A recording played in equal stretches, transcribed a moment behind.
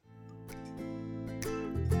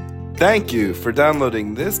Thank you for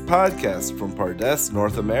downloading this podcast from Pardes,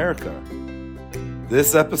 North America.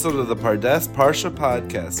 This episode of the Pardes Parsha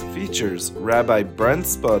podcast features Rabbi Brent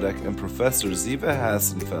Spodek and Professor Ziva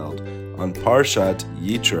Hassenfeld on Parshat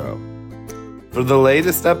Yitro. For the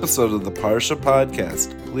latest episode of the Parsha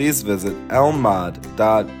podcast, please visit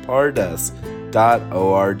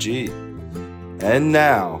elmad.pardes.org. And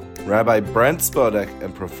now, Rabbi Brent Spodek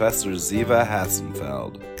and Professor Ziva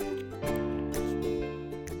Hassenfeld.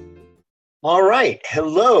 All right.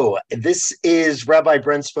 Hello. This is Rabbi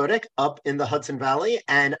Brent Spodek up in the Hudson Valley,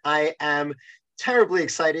 and I am terribly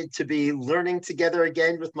excited to be learning together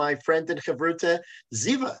again with my friend and chavruta,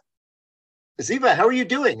 Ziva. Ziva, how are you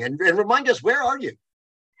doing? And remind us, where are you?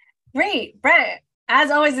 Great, Brent. As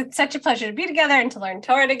always, it's such a pleasure to be together and to learn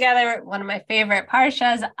Torah together. One of my favorite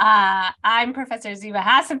parshas. I'm Professor Ziva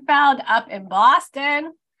Hassenfeld up in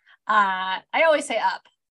Boston. I always say up,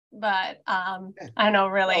 but I don't know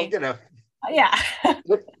really. Well, yeah.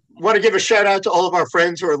 Want to give a shout out to all of our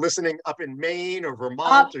friends who are listening up in Maine or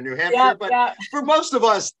Vermont or New Hampshire, but for most of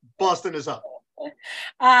us, Boston is up.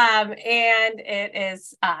 And it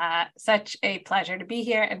is such a pleasure to be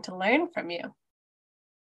here and to learn from you.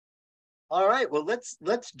 All right, well,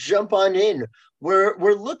 let's jump on in.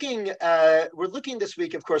 We're looking this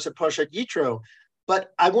week, of course, at Parshat Yitro,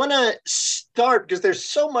 but I want to start because there's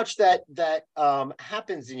so much that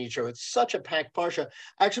happens in Yitro. It's such a packed parsha.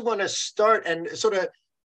 I actually want to start and sort of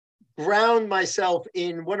ground myself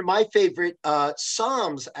in one of my favorite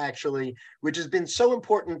Psalms, actually, which has been so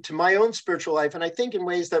important to my own spiritual life, and I think in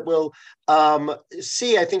ways that we'll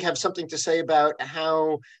have something to say about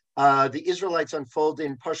how the Israelites unfold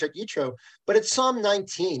in Parshat Yitro. But it's Psalm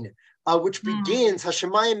 19, which begins,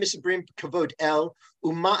 Hashemayim misabrim kavod el,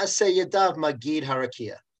 uma'aseh yadav magid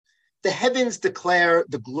harakia. The heavens declare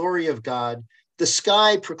the glory of God. The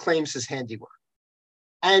sky proclaims his handiwork.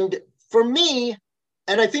 And for me,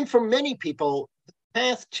 and I think for many people, the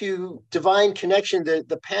path to divine connection,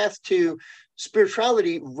 the path to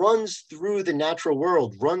spirituality runs through the natural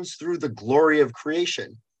world, runs through the glory of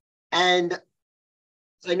creation. And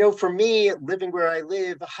I know for me, living where I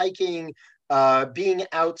live, hiking, being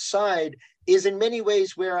outside is in many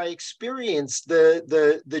ways where I experience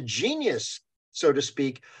the genius, so to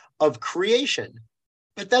speak, of creation.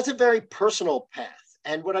 But that's a very personal path.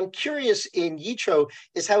 And what I'm curious in Yitro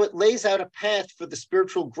is how it lays out a path for the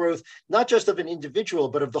spiritual growth, not just of an individual,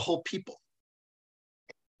 but of the whole people.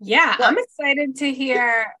 Yeah, I'm excited to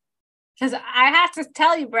hear, because I have to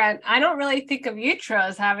tell you, Brent, I don't really think of Yitro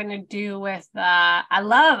as having to do with, I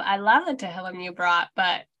love the Tehillim you brought,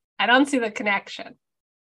 but I don't see the connection.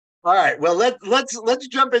 All right, well, let's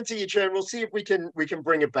jump into Yitro and we'll see if we can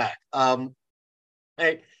bring it back. All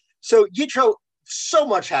right, so Yitro, so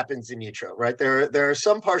much happens in Yitro, right? There are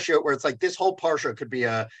some parsha where it's like this whole parsha could be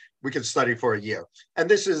we could study for a year, and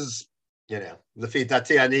this is, Lefi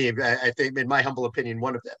Dati Ani, I think, in my humble opinion,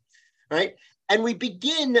 one of them, right? And we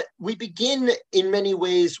begin in many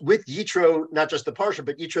ways with Yitro, not just the parsha,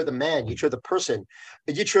 but Yitro the man, Yitro the person,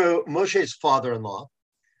 Yitro Moshe's father-in-law,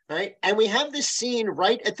 right? And we have this scene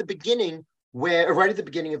right at the beginning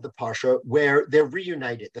of the parsha where they're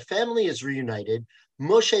reunited. The family is reunited.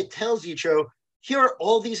 Moshe tells Yitro, here are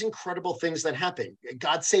all these incredible things that happened.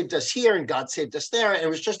 God saved us here and God saved us there. And it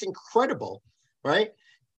was just incredible, right?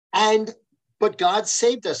 But God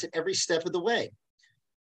saved us at every step of the way.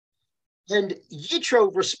 And Yitro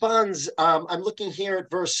responds, I'm looking here at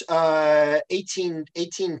verse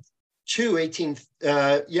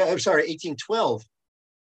 18:12,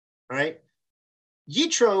 right?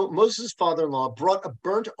 Yitro, Moses' father-in-law, brought a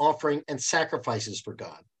burnt offering and sacrifices for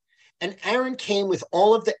God. And Aaron came with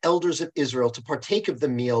all of the elders of Israel to partake of the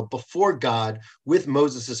meal before God with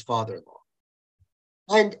Moses' father-in-law.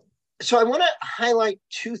 And so I want to highlight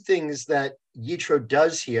two things that Yitro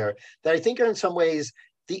does here that I think are in some ways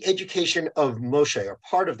the education of Moshe, or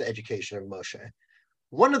part of the education of Moshe.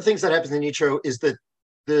 One of the things that happens in Yitro is that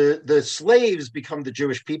the slaves become the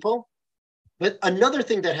Jewish people. But another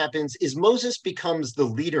thing that happens is Moses becomes the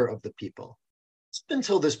leader of the people. Up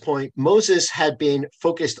until this point, Moses had been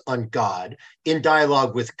focused on God, in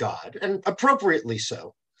dialogue with God, and appropriately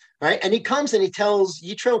so, right? And he comes and he tells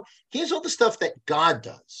Yitro, here's all the stuff that God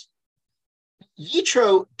does.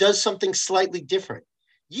 Yitro does something slightly different.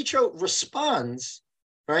 Yitro responds,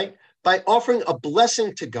 right, by offering a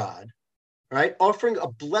blessing to God, right, offering a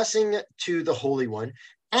blessing to the Holy One,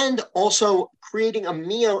 and also creating a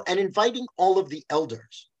meal and inviting all of the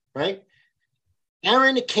elders, right?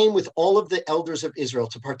 Aaron came with all of the elders of Israel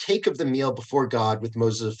to partake of the meal before God with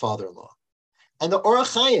Moses' father-in-law. And the Or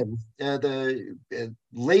HaChaim, the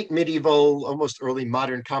late medieval, almost early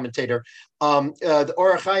modern commentator, the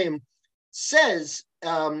Or HaChaim says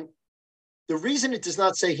the reason it does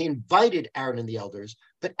not say he invited Aaron and the elders,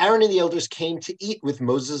 but Aaron and the elders came to eat with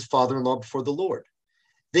Moses' father-in-law before the Lord.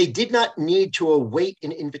 They did not need to await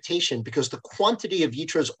an invitation because the quantity of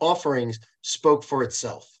Yitro's offerings spoke for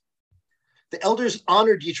itself. The elders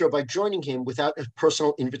honored Yitro by joining him without a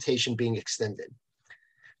personal invitation being extended.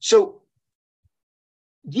 So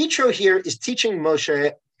Yitro here is teaching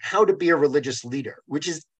Moshe how to be a religious leader, which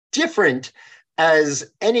is different,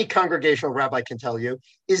 as any congregational rabbi can tell you,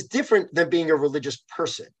 is different than being a religious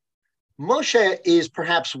person. Moshe is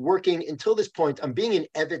perhaps working until this point on being an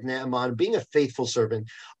Eved Ne'eman, being a faithful servant,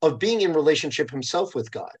 of being in relationship himself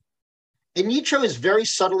with God. And Yitro is very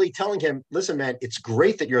subtly telling him, listen, man, it's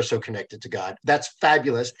great that you're so connected to God. That's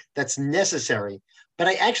fabulous. That's necessary. But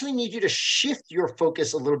I actually need you to shift your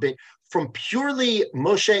focus a little bit from purely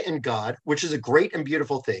Moshe and God, which is a great and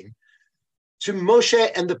beautiful thing, to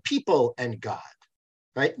Moshe and the people and God,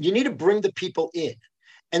 right? You need to bring the people in.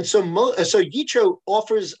 And so Yitro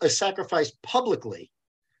offers a sacrifice publicly,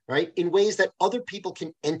 right, in ways that other people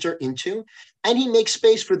can enter into, and he makes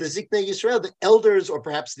space for the Ziknei Yisrael, the elders, or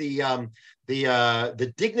perhaps the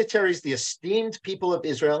dignitaries, the esteemed people of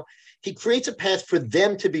Israel. He creates a path for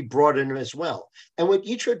them to be brought in as well. And what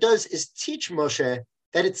Yitro does is teach Moshe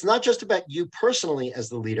that it's not just about you personally as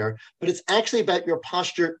the leader, but it's actually about your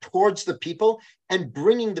posture towards the people and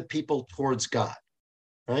bringing the people towards God,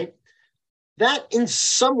 right? That in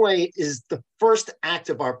some way is the first act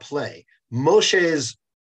of our play. Moshe's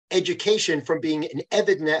education from being an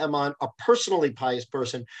Eved Ne'eman, a personally pious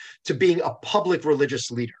person, to being a public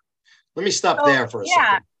religious leader. Let me stop there for a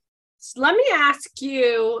second. So let me ask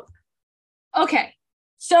you, okay,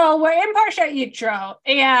 so we're in Parshat Yitro,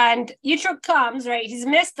 and Yitro comes, right? He's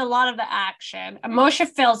missed a lot of the action, and Moshe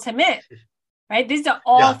fills him in, right? These are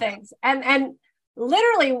all things. And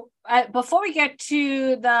literally, before we get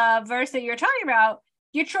to the verse that you're talking about,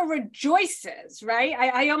 Yitro rejoices, right?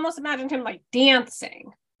 I almost imagined him like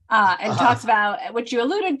dancing and talks about, which you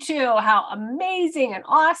alluded to, how amazing and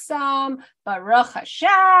awesome, Baruch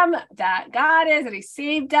Hashem, that God is, that he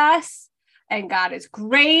saved us, and God is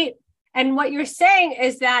great. And what you're saying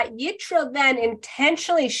is that Yitro then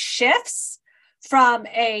intentionally shifts from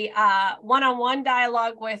a one-on-one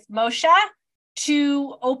dialogue with Moshe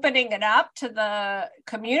to opening it up to the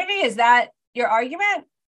community. Is that your argument?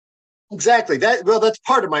 Exactly. That's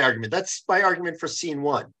part of my argument. That's my argument for scene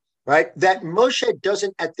one, right? That Moshe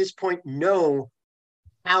doesn't at this point know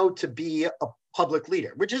how to be a public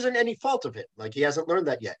leader, which isn't any fault of him. Like, he hasn't learned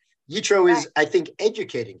that yet. Yitro is, I think,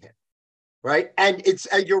 educating him, right? And it's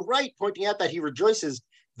you're right pointing out that he rejoices.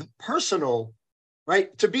 The personal,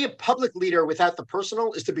 right? To be a public leader without the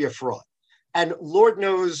personal is to be a fraud. And Lord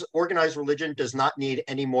knows organized religion does not need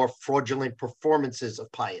any more fraudulent performances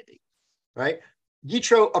of piety, right?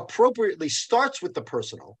 Yitro appropriately starts with the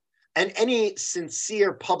personal, and any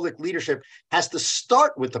sincere public leadership has to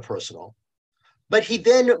start with the personal, but he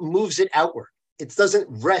then moves it outward. It doesn't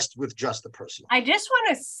rest with just the personal. I just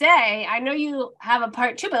want to say, I know you have a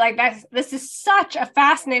part two, but like this is such a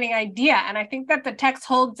fascinating idea. And I think that the text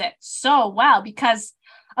holds it so well because,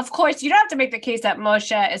 of course, you don't have to make the case that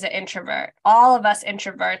Moshe is an introvert. All of us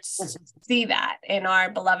introverts see that in our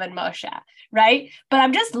beloved Moshe, right? But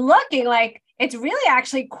I'm just looking like it's really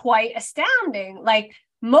actually quite astounding. Like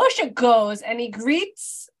Moshe goes and he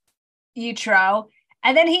greets Yitro,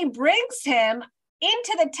 and then he brings him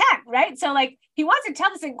into the tent, right? So like he wants to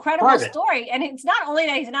tell this incredible story. And it's not only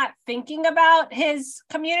that he's not thinking about his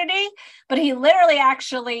community, but he literally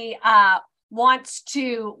actually wants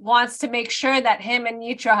to make sure that him and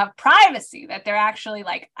Yitro have privacy, that they're actually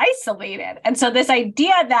like isolated. And so this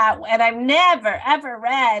idea that, and I've never ever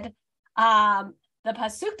read the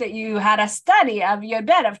pasuk that you had a study of Yod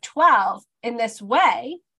Bet of 12 in this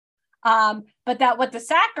way, but that what the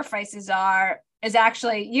sacrifices are is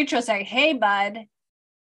actually Yitro saying, hey bud,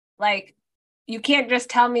 like you can't just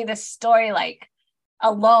tell me this story like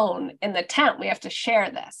alone in the tent. We have to share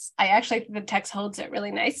this. I actually think the text holds it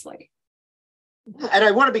really nicely. And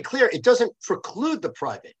I want to be clear, it doesn't preclude the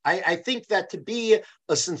private. I think that to be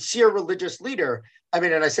a sincere religious leader, I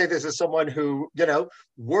mean, and I say this as someone who,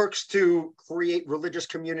 works to create religious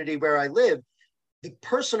community where I live, the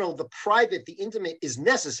personal, the private, the intimate is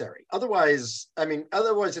necessary. Otherwise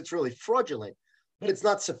it's really fraudulent, but it's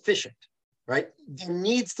not sufficient, right? There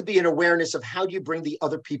needs to be an awareness of how do you bring the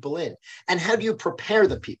other people in and how do you prepare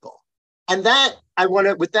the people. And that I want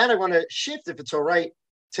to shift, if it's all right,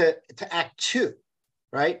 to act two,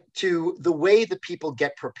 right? To the way the people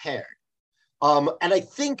get prepared. And I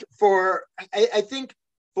think for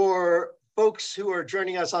folks who are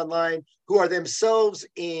joining us online, who are themselves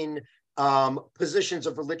in positions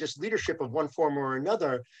of religious leadership of one form or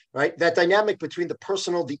another, right? That dynamic between the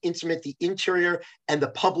personal, the intimate, the interior, and the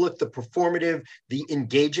public, the performative, the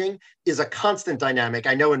engaging is a constant dynamic,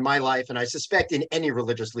 I know, in my life, and I suspect in any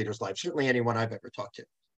religious leader's life, certainly anyone I've ever talked to.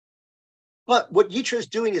 But what Yitro is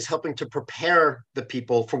doing is helping to prepare the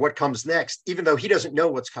people for what comes next, even though he doesn't know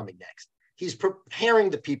what's coming next. He's preparing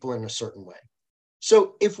the people in a certain way.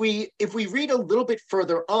 So if we read a little bit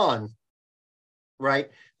further on, right,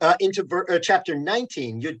 into chapter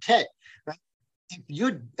 19, Yud Tet, right?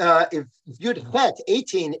 If Yud Het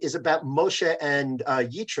 18 is about Moshe and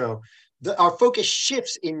Yitro, our focus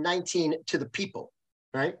shifts in 19 to the people,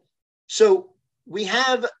 right? So we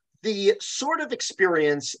have the sort of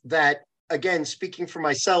experience that, again, speaking for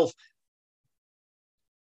myself,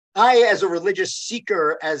 I, as a religious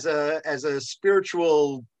seeker, as a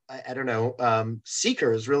spiritual, I don't know,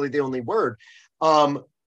 seeker is really the only word,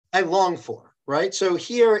 I long for, right? So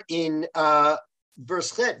here in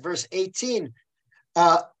verse 18,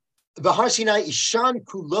 V'har Sinai ishan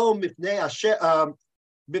kulo mipnei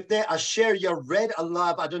asher yared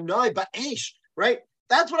alav Adonai ba'esh, right?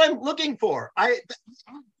 That's what I'm looking for.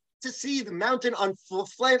 To see the mountain on full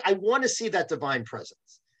flame. I want to see that divine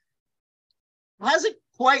presence. Hasn't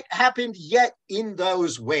quite happened yet in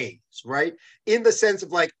those ways, right? In the sense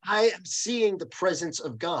of like, I am seeing the presence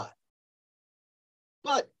of God.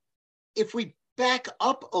 But if we back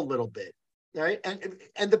up a little bit, right?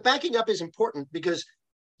 And the backing up is important because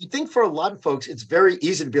you think for a lot of folks, it's very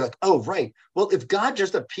easy to be like, oh, right. Well, if God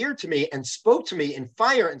just appeared to me and spoke to me in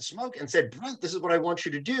fire and smoke and said, Brent, this is what I want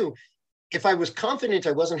you to do. If I was confident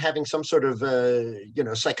I wasn't having some sort of,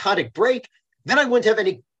 psychotic break, then I wouldn't have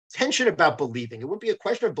any tension about believing. It wouldn't be a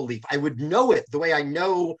question of belief. I would know it the way I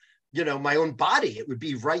know, my own body. It would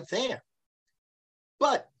be right there.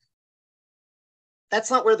 But that's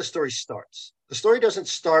not where the story starts. The story doesn't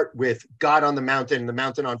start with God on the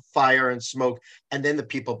mountain on fire and smoke, and then the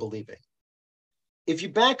people believing. If you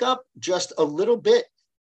back up just a little bit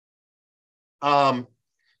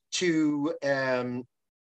to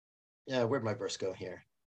where'd my verse go here?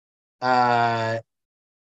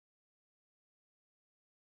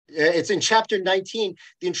 It's in chapter 19.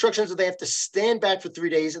 The instructions are they have to stand back for 3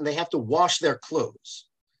 days and they have to wash their clothes,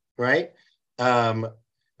 right?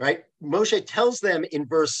 Right? Moshe tells them in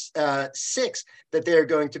verse 6 that they're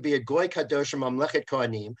going to be a goy kadosh mamlechet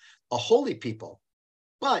kohanim, a holy people.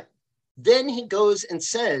 But then he goes and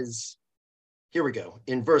says, here we go,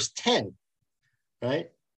 in verse 10, right?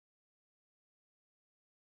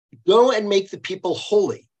 Go and make the people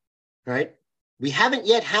holy, right? We haven't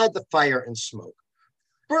yet had the fire and smoke.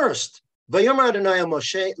 First, Vayomer Adonai el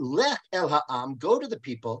Moshe, lech el ha'am, go to the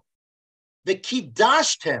people,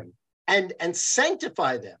 v'kidashtem, and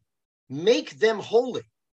sanctify them, make them holy.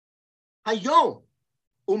 Hayom,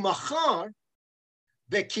 umachar,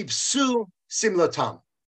 v'kibsu simlotam,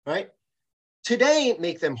 right? Today,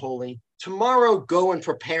 make them holy. Tomorrow, go and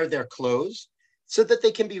prepare their clothes so that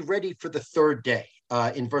they can be ready for the third day.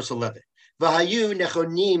 In verse 11, V'hayu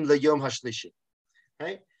nechonim leyom hashlishi,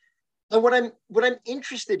 right? And what I'm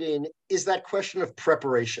interested in is that question of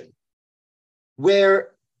preparation,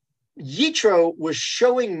 where Yitro was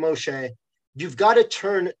showing Moshe, you've got to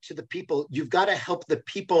turn to the people, you've got to help the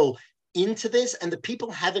people into this, and the people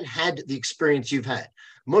haven't had the experience you've had.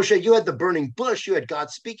 Moshe, you had the burning bush, you had God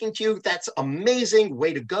speaking to you, that's amazing,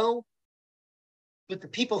 way to go, but the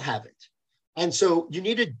people haven't. And so you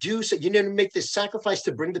need to do so. You need to make this sacrifice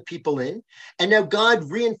to bring the people in. And now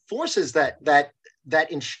God reinforces that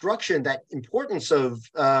instruction, that importance of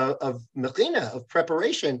mechina, of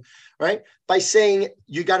preparation, right? By saying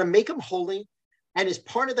you got to make them holy. And as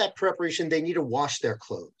part of that preparation, they need to wash their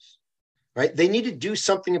clothes, right? They need to do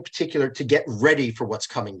something in particular to get ready for what's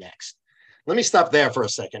coming next. Let me stop there for a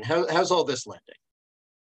second. How's all this landing?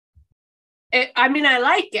 I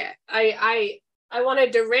like it. I want to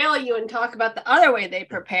derail you and talk about the other way they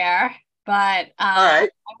prepare, but all right.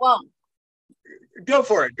 I won't. Go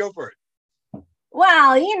for it.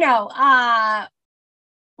 Well,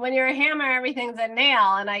 when you're a hammer, everything's a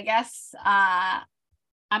nail, and I guess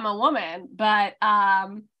I'm a woman, but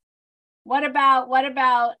what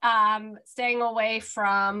about staying away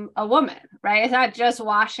from a woman, right? It's not just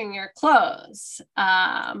washing your clothes.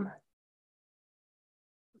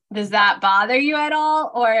 Does that bother you at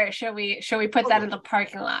all, or should we put that in the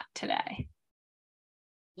parking lot today?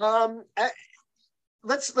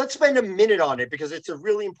 Let's spend a minute on it because it's a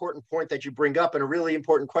really important point that you bring up and a really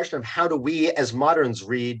important question of how do we as moderns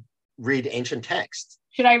read ancient texts.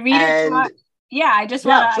 Should I read it? Yeah, I just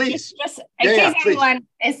want to just in case anyone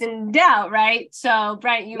is in doubt, right? So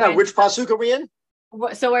Brent, which pasuk are we in?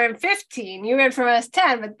 So we're in 15. You read from us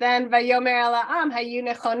 10, but then Vayomer el ha'am hayu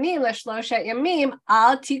nechonim leshloshet yamim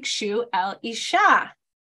al tikshu el isha,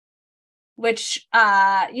 which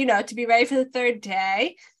to be ready for the third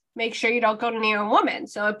day, make sure you don't go near a woman.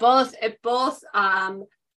 So it both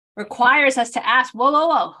requires us to ask,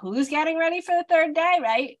 whoa, who's getting ready for the third day,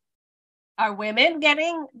 right? Are women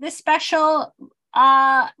getting this special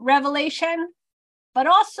revelation? But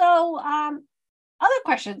also other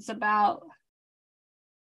questions about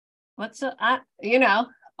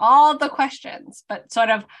all the questions, but sort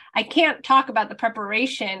of, I can't talk about the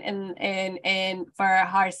preparation in for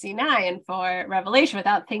Har Sinai and for Revelation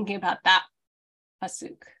without thinking about that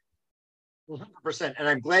pasuk. 100%. And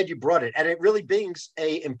I'm glad you brought it. And it really brings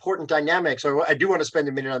a important dynamic. So I do want to spend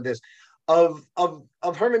a minute on this of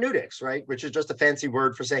hermeneutics, right? Which is just a fancy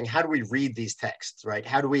word for saying, how do we read these texts, right?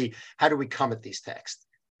 How do we come at these texts?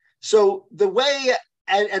 So the way,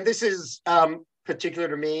 and this is particular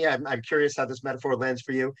to me, I'm curious how this metaphor lands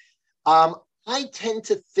for you. I tend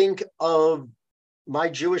to think of my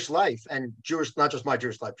Jewish life and not just my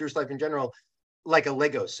Jewish life in general, like a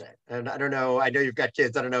Lego set. And I don't know, I know you've got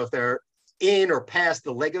kids. I don't know if they're in or past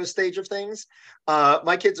the Lego stage of things.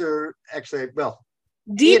 My kids are actually,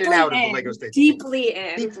 deeply in and out of the Lego stage. Deeply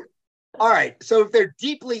in. All right. So if they're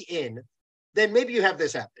deeply in, then maybe you have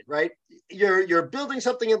this happen, right? You're building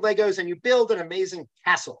something in Legos and you build an amazing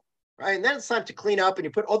castle, right? And then it's time to clean up and you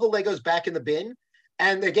put all the Legos back in the bin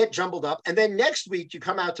and they get jumbled up. And then next week you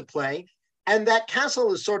come out to play and that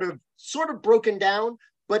castle is sort of broken down,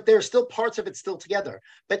 but there's still parts of it still together.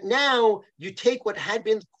 But now you take what had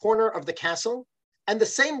been the corner of the castle and the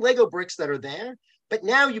same Lego bricks that are there, but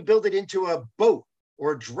now you build it into a boat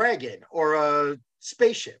or a dragon or a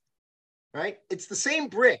spaceship, right? It's the same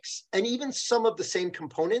bricks and even some of the same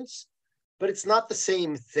components, but it's not the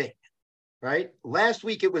same thing, right? Last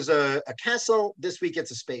week it was a castle, this week it's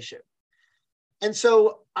a spaceship. And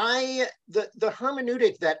so the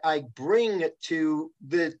hermeneutic that I bring to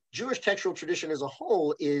the Jewish textual tradition as a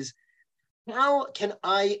whole is, how can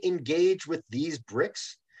I engage with these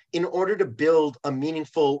bricks in order to build a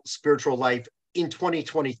meaningful spiritual life in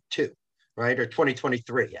 2022, right? Or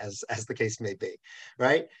 2023, as the case may be,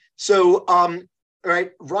 right? So,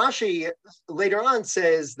 right, Rashi later on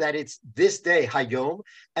says that it's this day, Hayom,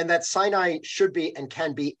 and that Sinai should be and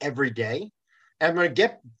can be every day. And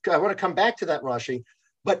I want to come back to that, Rashi.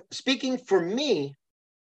 But speaking for me,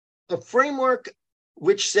 the framework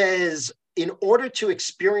which says, in order to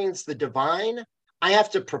experience the divine, I have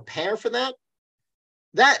to prepare for that.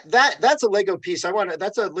 That's a Lego piece.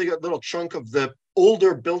 That's a little chunk of the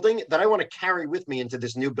older building that I want to carry with me into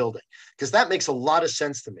this new building, because that makes a lot of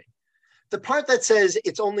sense to me. The part that says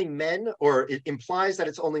it's only men, or it implies that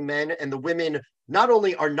it's only men, and the women not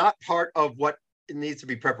only are not part of what it needs to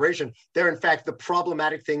be preparation, they're in fact the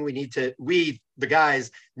problematic thing we, the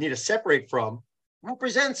guys, need to separate from,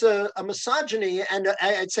 represents a misogyny and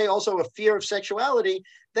I'd say also a fear of sexuality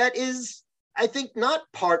that is, I think, not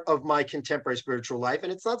part of my contemporary spiritual life,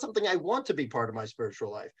 and it's not something I want to be part of my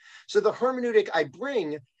spiritual life. So the hermeneutic I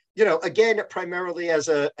bring, again, primarily as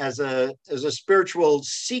a spiritual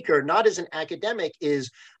seeker, not as an academic,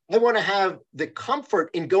 is I want to have the comfort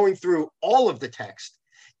in going through all of the text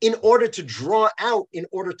in order to draw out, in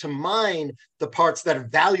order to mine the parts that are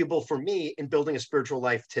valuable for me in building a spiritual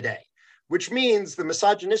life today, which means the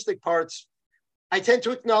misogynistic parts I tend to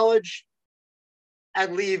acknowledge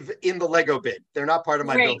and leave in the Lego bin. They're not part of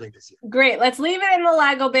my building this year. Great. Let's leave it in the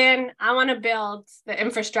Lego bin. I want to build the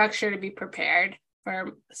infrastructure to be prepared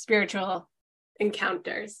for spiritual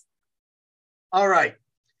encounters. All right.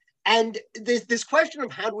 And this question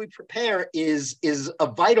of how do we prepare is a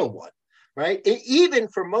vital one, right? Even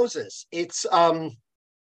for Moses, it's the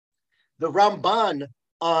Ramban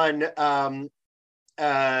on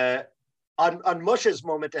Moshe's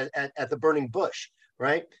moment at the burning bush,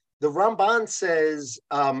 right? The Ramban says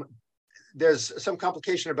there's some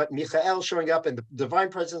complication about Michael showing up and the divine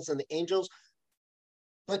presence and the angels.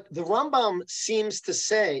 But the Rambam seems to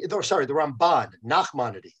say, the Ramban,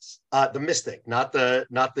 Nachmanides, the mystic, not the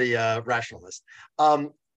rationalist,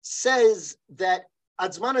 says that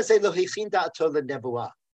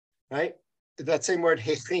right? That same word,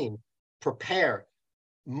 hechin, prepare.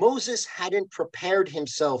 Moses hadn't prepared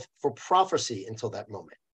himself for prophecy until that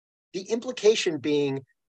moment. The implication being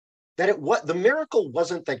that the miracle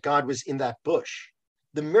wasn't that God was in that bush.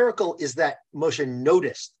 The miracle is that Moshe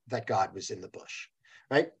noticed that God was in the bush,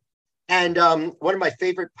 right? And one of my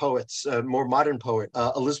favorite poets, more modern poet,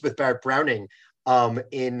 Elizabeth Barrett Browning,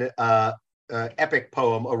 in epic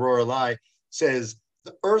poem Aurora Lai, says,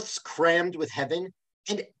 "The earth's crammed with heaven,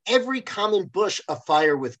 and every common bush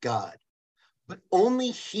afire with God. but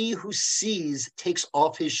only he who sees takes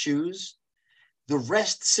off his shoes. The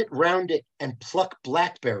rest sit round it and pluck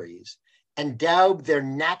blackberries and daub their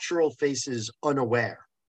natural faces unaware,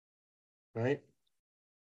 right?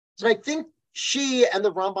 So I think she and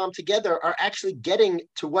the Rambam together are actually getting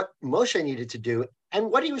to what Moshe needed to do and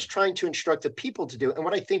what he was trying to instruct the people to do and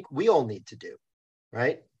what I think we all need to do,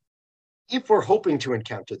 right? If we're hoping to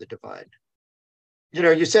encounter the divine.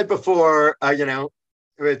 You said before,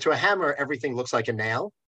 to a hammer, everything looks like a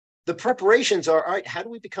nail. The preparations are, all right, how do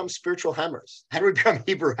we become spiritual hammers? How do we become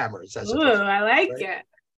Hebrew hammers? Ooh, I like it.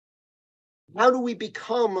 How do we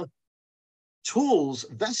become tools,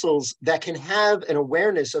 vessels that can have an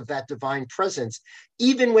awareness of that divine presence,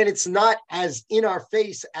 even when it's not as in our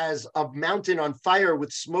face as a mountain on fire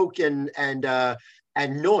with smoke and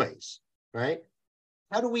noise, right?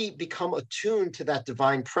 How do we become attuned to that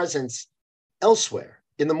divine presence elsewhere,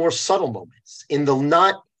 in the more subtle moments, in the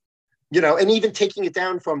not, and even taking it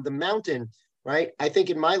down from the mountain, right? I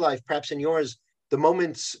think in my life, perhaps in yours, the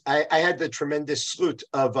moments I had the tremendous zchut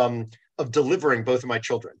of delivering both of my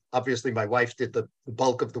children. Obviously, my wife did the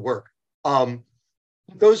bulk of the work.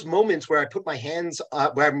 Those moments where I put my hands,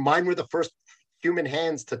 where mine were the first human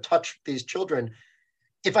hands to touch these children,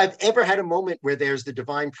 if I've ever had a moment where there's the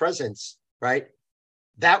divine presence, right,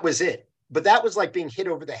 that was it. But that was like being hit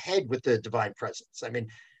over the head with the divine presence. I mean,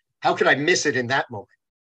 how could I miss it in that moment?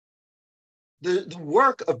 The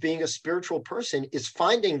work of being a spiritual person is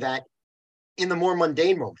finding that in the more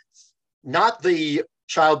mundane moments, not the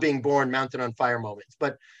child being born, mountain on fire moments,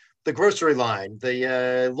 but the grocery line,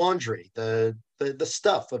 the laundry, the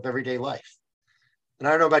stuff of everyday life. And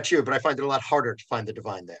I don't know about you, but I find it a lot harder to find the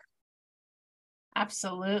divine there.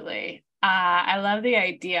 Absolutely. I love the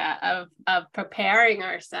idea of preparing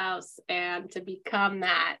ourselves and to become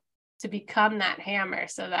that hammer,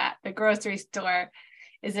 so that the grocery store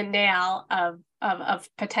is a nail of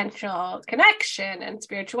potential connection and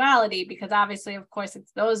spirituality, because obviously, of course,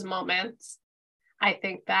 it's those moments, I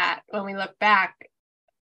think, that when we look back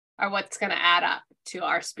are what's going to add up to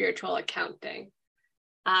our spiritual accounting.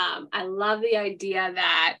 I love the idea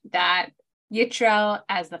that Yitro,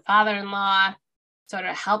 as the father-in-law, sort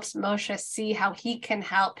of helps Moshe see how he can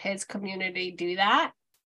help his community do that.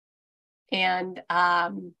 And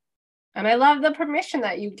I love the permission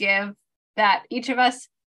that you give, that each of us,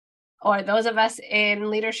 or those of us in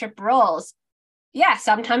leadership roles,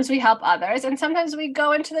 sometimes we help others, and sometimes we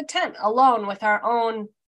go into the tent alone with our own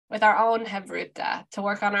Hevruta to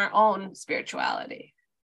work on our own spirituality.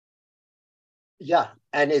 Yeah,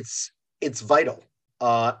 and it's vital.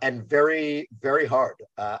 And very, very hard.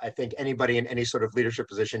 I think anybody in any sort of leadership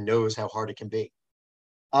position knows how hard it can be.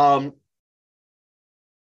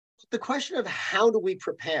 The question of how do we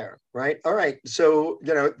prepare, right? All right, so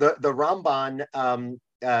the Ramban,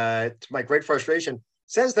 to my great frustration,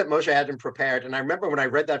 says that Moshe hadn't prepared. And I remember when I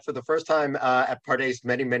read that for the first time at Pardes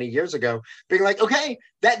many, many years ago, being like, okay,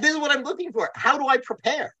 this is what I'm looking for. How do I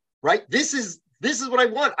prepare, right? This is what I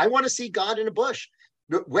want. I want to see God in a bush.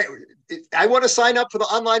 I want to sign up for the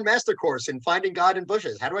online master course in finding God in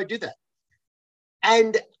bushes. How do I do that?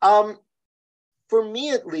 And for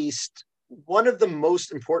me, at least, one of the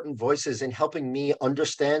most important voices in helping me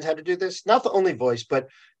understand how to do this, not the only voice, but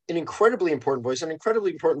an incredibly important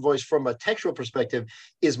voice from a textual perspective,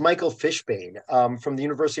 is Michael Fishbane from the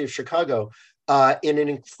University of Chicago in an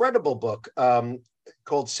incredible book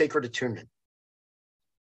called Sacred Attunement.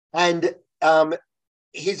 And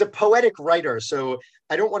he's a poetic writer, so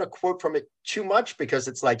I don't want to quote from it too much, because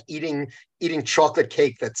it's like eating chocolate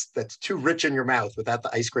cake that's too rich in your mouth without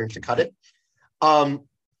the ice cream to cut it.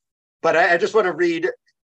 But I just want to read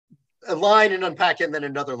a line and unpack it, and then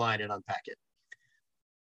another line and unpack it.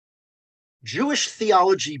 Jewish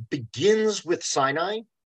theology begins with Sinai,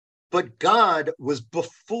 but God was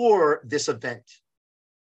before this event.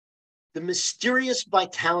 The mysterious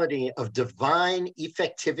vitality of divine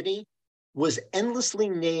effectivity was endlessly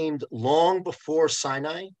named long before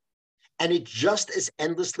Sinai, and it just as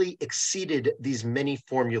endlessly exceeded these many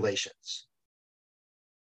formulations.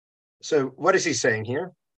 So what is he saying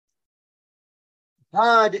here?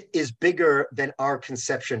 God is bigger than our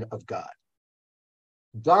conception of God.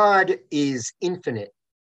 God is infinite.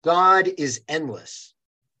 God is endless.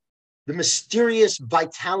 The mysterious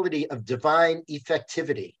vitality of divine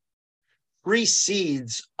effectivity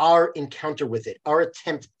precedes our encounter with it, our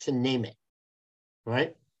attempt to name it,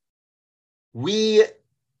 right? We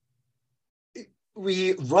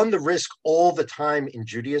run the risk all the time in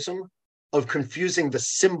Judaism of confusing the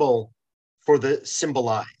symbol for the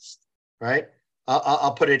symbolized, right?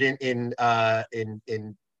 I'll put it in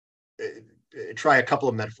try a couple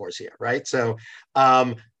of metaphors here, right? So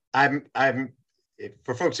I'm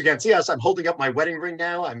for folks who can't see us, I'm holding up my wedding ring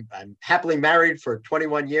now. I'm happily married for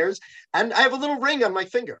 21 years, and I have a little ring on my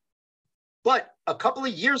finger. But a couple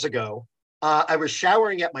of years ago, I was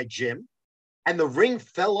showering at my gym, and the ring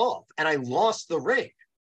fell off, and I lost the ring.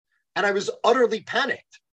 And I was utterly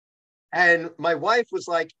panicked. And my wife was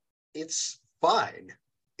like, "It's fine.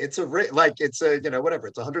 It's a ring, like it's a, whatever,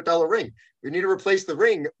 it's $100 ring. We need to replace the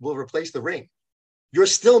ring. We'll replace the ring. You're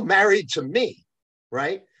still married to me,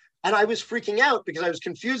 right?" And I was freaking out because I was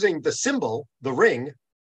confusing the symbol, the ring,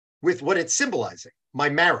 with what it's symbolizing, my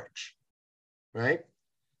marriage, right?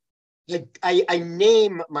 I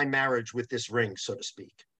name my marriage with this ring, so to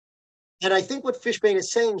speak. And I think what Fishbane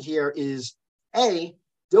is saying here is, A,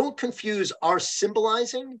 don't confuse our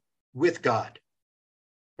symbolizing with God,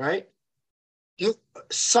 right?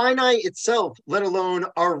 Sinai itself, let alone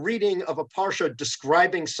our reading of a parsha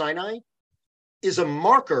describing Sinai, is a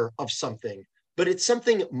marker of something, but it's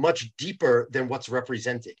something much deeper than what's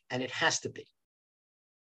represented, and it has to be.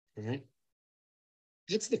 Right?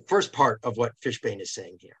 It's the first part of what Fishbane is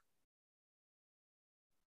saying here.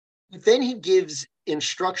 But then he gives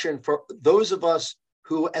instruction for those of us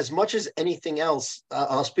who, as much as anything else,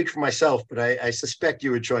 I'll speak for myself, but I suspect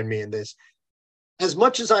you would join me in this. As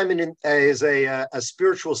much as I'm a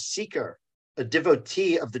spiritual seeker, a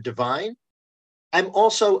devotee of the divine, I'm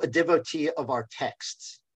also a devotee of our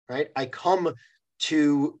texts, right? I come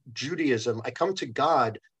to Judaism, I come to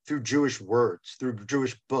God through Jewish words, through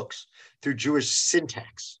Jewish books, through Jewish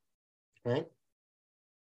syntax, right?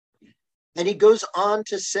 And he goes on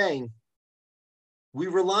to say, we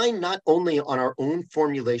rely not only on our own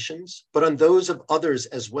formulations, but on those of others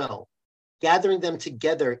as well, gathering them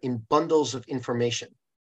together in bundles of information.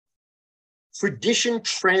 Tradition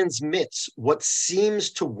transmits what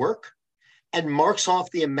seems to work and marks off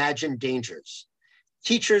the imagined dangers.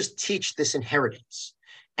 Teachers teach this inheritance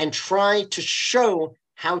and try to show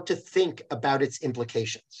how to think about its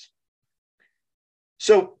implications.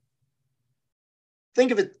 So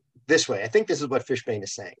think of it this way. I think this is what Fishbane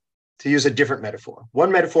is saying, to use a different metaphor.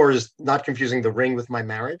 One metaphor is not confusing the ring with my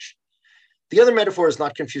marriage. The other metaphor is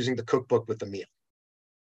not confusing the cookbook with the meal,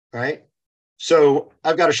 right? So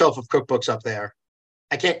I've got a shelf of cookbooks up there.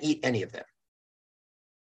 I can't eat any of them.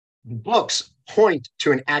 The books point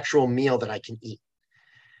to an actual meal that I can eat.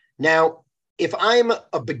 Now, if I'm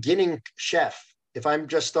a beginning chef, if I'm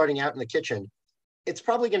just starting out in the kitchen, it's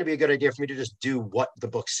probably going to be a good idea for me to just do what the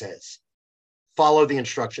book says. Follow the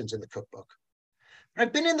instructions in the cookbook.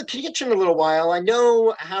 I've been in the kitchen a little while. I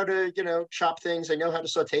know how to, chop things. I know how to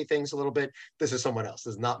saute things a little bit. This is someone else.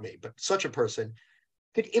 This is not me, but such a person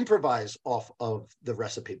could improvise off of the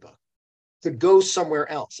recipe book, could go somewhere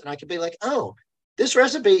else. And I could be like, oh, this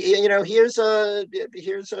recipe, here's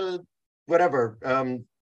a whatever,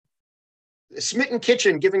 Smitten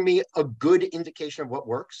Kitchen giving me a good indication of what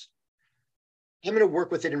works. I'm going to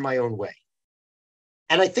work with it in my own way.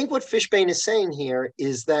 And I think what Fishbane is saying here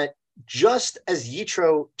is that just as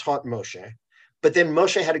Yitro taught Moshe, but then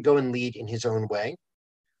Moshe had to go and lead in his own way,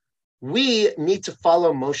 we need to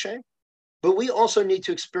follow Moshe, but we also need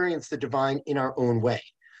to experience the divine in our own way.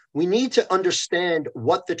 We need to understand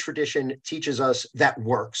what the tradition teaches us that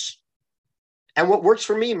works. And what works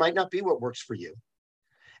for me might not be what works for you.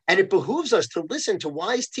 And it behooves us to listen to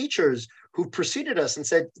wise teachers who preceded us and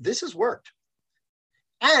said, this has worked.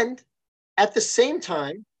 And at the same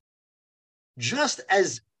time, just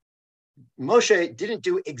as Moshe didn't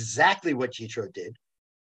do exactly what Yitro did,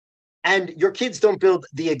 and your kids don't build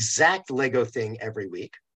the exact Lego thing every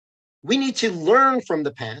week, we need to learn from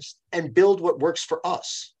the past and build what works for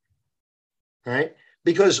us, right?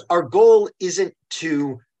 Because our goal isn't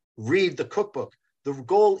to read the cookbook. The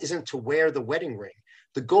goal isn't to wear the wedding ring.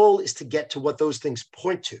 The goal is to get to what those things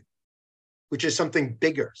point to, which is something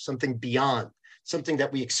bigger, something beyond, something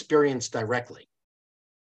that we experience directly.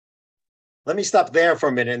 Let me stop there for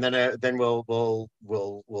a minute, and then we'll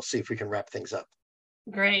see if we can wrap things up.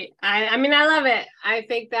 Great. I mean, I love it. I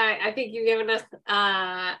think you've given us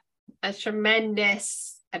a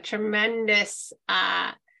tremendous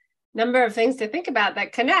number of things to think about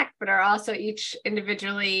that connect, but are also each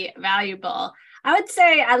individually valuable. I would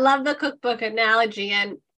say I love the cookbook analogy.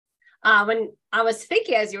 And when I was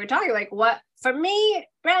thinking as you were talking, like what, for me,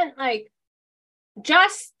 Brent, like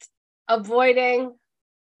just avoiding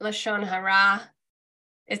Lashon Hara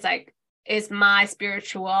is my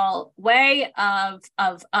spiritual way of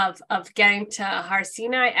getting to Har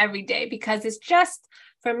Sinai every day, because it's just,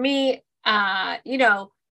 for me,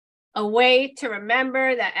 a way to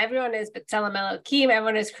remember that everyone is B'Tselem Elokim,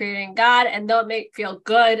 everyone is creating God, and they'll feel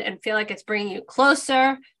good and feel like it's bringing you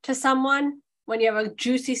closer to someone when you have a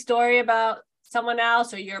juicy story about someone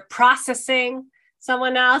else, or you're processing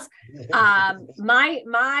someone else.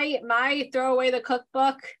 My throw away the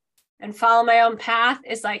cookbook and follow my own path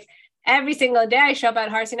is like every single day I show up at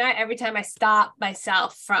Har Sinai, every time I stop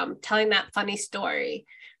myself from telling that funny story,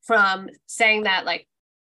 from saying that like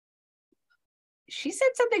she said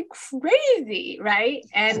something crazy, right?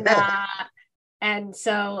 And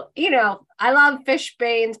so, I love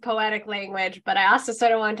Fishbane's poetic language, but I also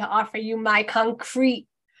sort of wanted to offer you my concrete,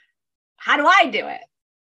 how do I do it?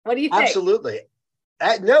 What do you think? Absolutely.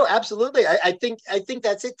 No, absolutely. I think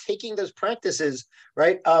that's it. Taking those practices,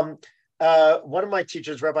 right? One of my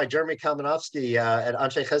teachers, Rabbi Jeremy Kalmanovsky at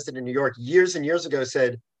Anshe Chesed in New York, years and years ago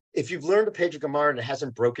said, if you've learned a page of Gemara and it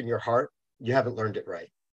hasn't broken your heart, you haven't learned it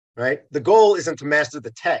right, right? The goal isn't to master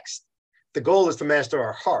the text. The goal is to master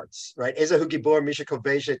our hearts, right? Ezehu Gibor Misha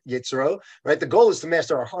Kovesh Yitzro, right? The goal is to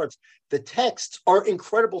master our hearts. The texts are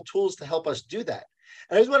incredible tools to help us do that.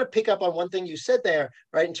 And I just want to pick up on one thing you said there,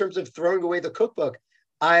 right? In terms of throwing away the cookbook,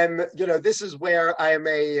 this is where I am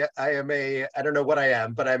a, I don't know what I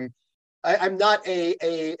am, but I'm not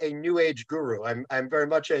a new age guru. I'm very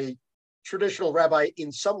much a traditional rabbi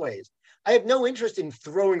in some ways. I have no interest in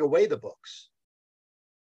throwing away the books.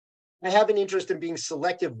 I have an interest in being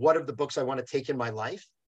selective what of the books I want to take in my life,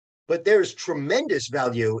 but there's tremendous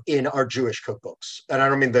value in our Jewish cookbooks. And I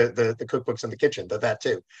don't mean the cookbooks in the kitchen, but that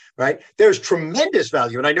too, right? There's tremendous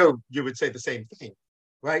value. And I know you would say the same thing,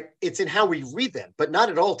 right? It's in how we read them, but not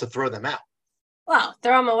at all to throw them out. Well,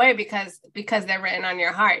 throw them away because they're written on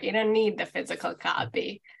your heart. You don't need the physical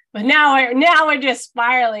copy. But now we're just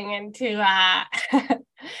spiraling into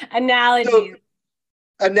analogies. So,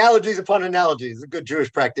 analogies upon analogies, a good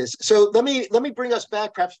Jewish practice. So let me bring us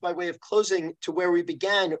back, perhaps by way of closing, to where we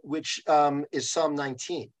began, which is Psalm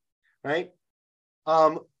 19, right?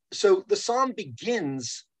 So the psalm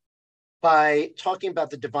begins by talking about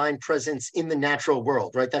the divine presence in the natural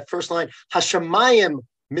world, right? That first line, Hashamayim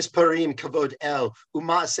misparim kavod el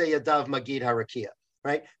u'ma'aseh yadav magid harakia,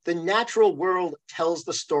 right? The natural world tells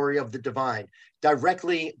the story of the divine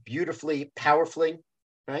directly, beautifully, powerfully,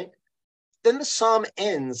 right? Then the psalm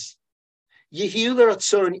ends, Yehiu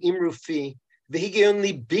l'ratzon imru fi, v'higion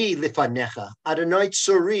libi lifanecha, Adonai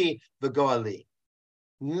tzori v'goali.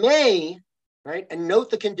 May, right, and note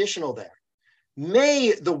the conditional there,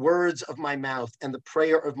 may the words of my mouth and the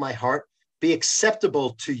prayer of my heart be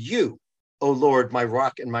acceptable to you, O Lord, my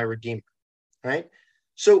rock and my redeemer, right?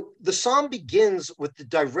 So the psalm begins with the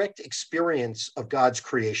direct experience of God's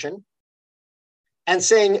creation and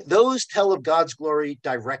saying those tell of God's glory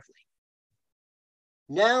directly.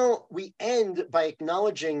 Now we end by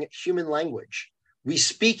acknowledging human language. We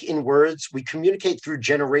speak in words, we communicate through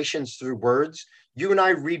generations through words. You and I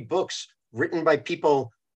read books written by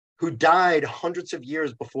people who died hundreds of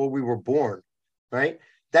years before we were born, right?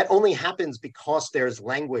 That only happens because there's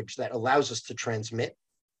language that allows us to transmit.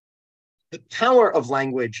 The power of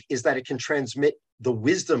language is that it can transmit the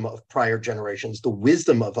wisdom of prior generations, the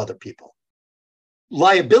wisdom of other people.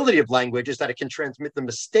 Liability of language is that it can transmit the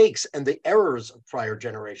mistakes and the errors of prior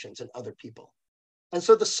generations and other people. And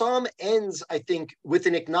so the psalm ends, I think, with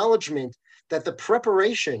an acknowledgement that the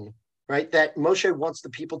preparation, right, that Moshe wants the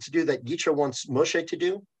people to do, that Yitro wants Moshe to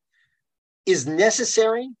do, is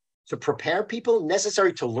necessary to prepare people,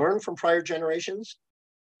 necessary to learn from prior generations,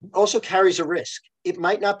 also carries a risk. It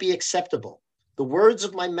might not be acceptable. The words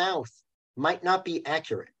of my mouth might not be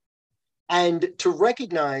accurate. And to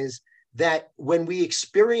recognize that when we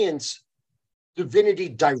experience divinity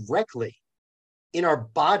directly in our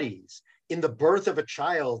bodies, in the birth of a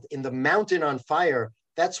child, in the mountain on fire,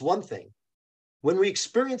 that's one thing. When we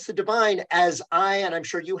experience the divine, as I, and I'm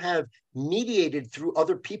sure you have, mediated through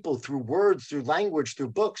other people, through words, through language, through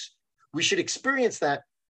books, we should experience that,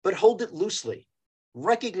 but hold it loosely.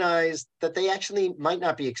 Recognize that they actually might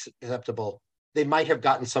not be acceptable. They might have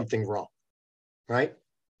gotten something wrong, right?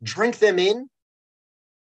 Drink them in,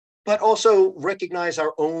 but also recognize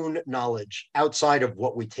our own knowledge outside of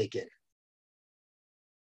what we take in.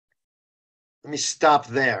 Let me stop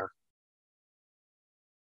there.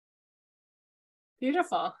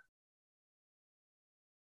 Beautiful.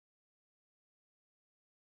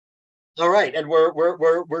 All right, and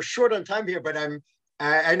we're short on time here, but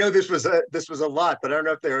I know this was a lot, but I don't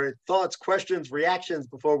know if there are thoughts, questions, reactions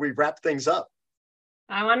before we wrap things up.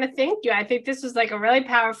 I want to thank you. I think this was like a really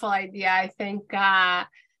powerful idea. I think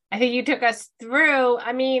you took us through.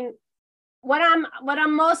 I mean, what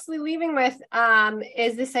I'm mostly leaving with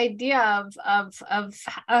is this idea of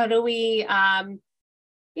how do we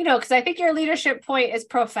because I think your leadership point is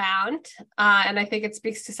profound, and I think it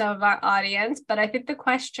speaks to some of our audience. But I think the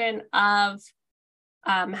question of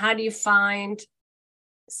how do you find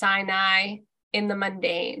Sinai in the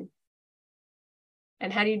mundane?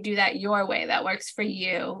 And how do you do that your way that works for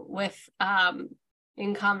you with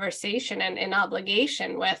in conversation and in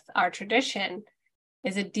obligation with our tradition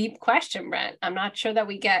is a deep question, Brent. I'm not sure that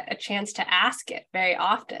we get a chance to ask it very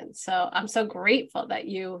often. So I'm so grateful that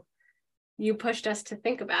you pushed us to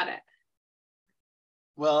think about it.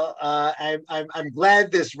 Well, I'm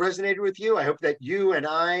glad this resonated with you. I hope that you and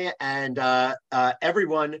I and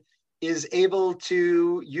everyone is able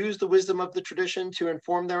to use the wisdom of the tradition to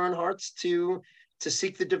inform their own hearts, to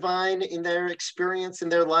seek the divine in their experience, in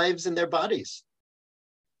their lives, in their bodies.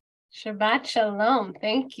 Shabbat Shalom.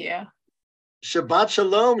 Thank you. Shabbat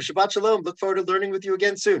Shalom. Shabbat Shalom. Look forward to learning with you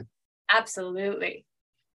again soon. Absolutely.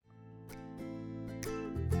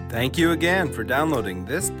 Thank you again for downloading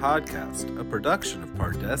this podcast, a production of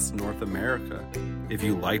Pardes North America. If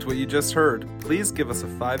you liked what you just heard, please give us a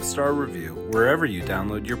 5-star review wherever you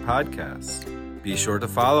download your podcasts. Be sure to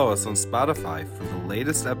follow us on Spotify for the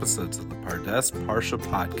latest episodes of the Pardes Parsha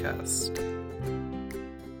podcast.